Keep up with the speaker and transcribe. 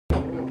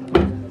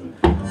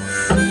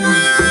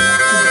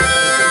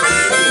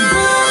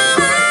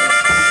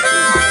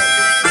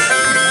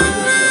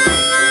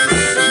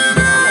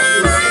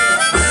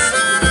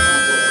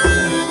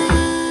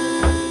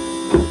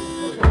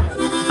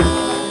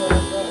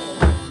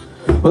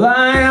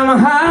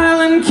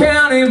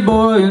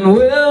boy, and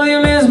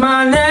William is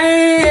my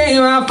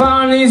name. I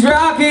found these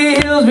rocky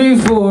hills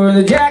before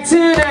the Jackson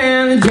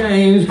and the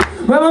James.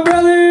 Well, my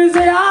brothers,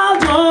 they all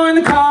joined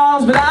the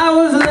cause, but I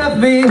was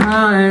left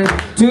behind,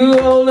 too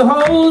old to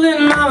hold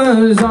in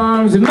mama's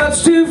arms and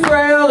much too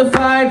frail to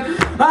fight.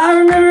 I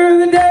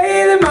remember the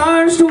day they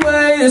marched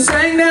away, they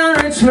sang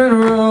down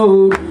Richmond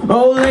Road.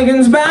 Old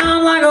Lincoln's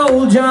bound like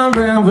old John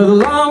Brown for the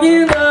long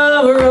end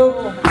of a rope.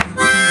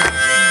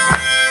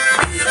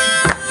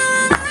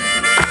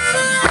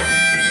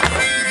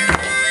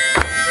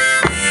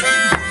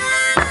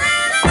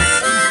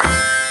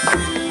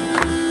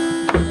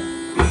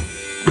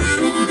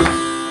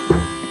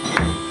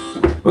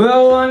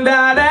 Well, one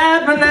died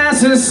at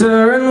Manassas,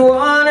 sir, and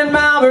one at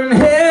Malvern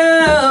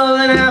Hill.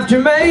 And after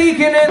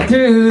making it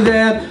through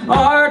that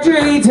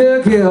archery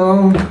took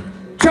ill.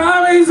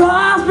 Charlie's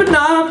lost but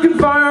not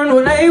confirmed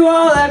when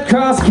AWOL at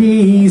Cross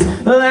Keys.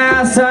 The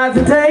last sight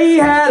that they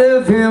had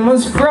of him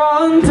was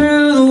crawling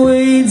through the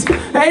weeds.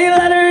 A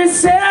letter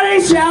said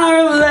a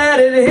shower of lead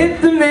had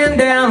hit the men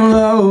down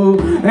low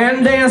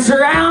and danced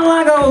around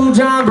like old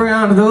John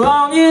Brown to the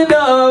long end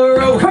of a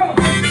rope.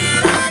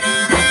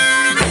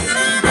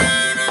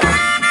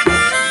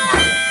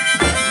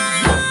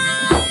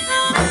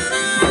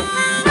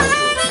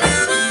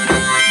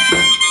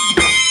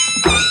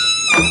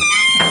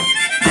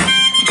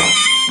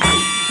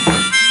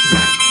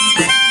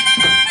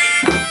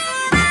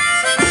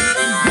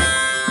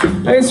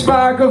 A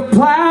spark of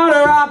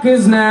powder rock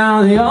is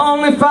now the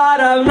only fight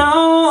I've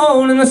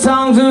known, and the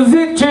songs of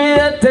victory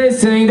that they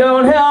sing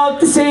don't help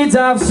the seeds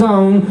I've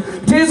sown.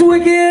 'Tis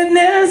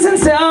wickedness and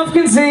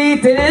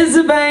self-conceit that is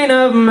the bane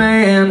of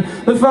man.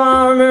 The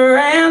farmer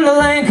and the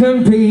land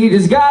compete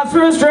as God's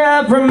first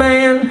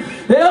reprimand.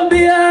 There'll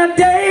be a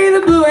day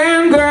the blue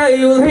and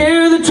gray will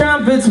hear the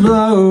trumpets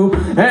blow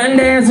and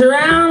dance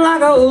around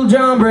like old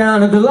John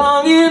Brown at the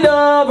long end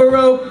of a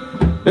rope.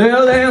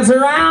 They'll dance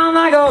around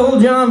like old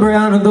John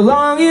Brown at the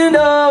long end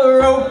of a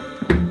rope.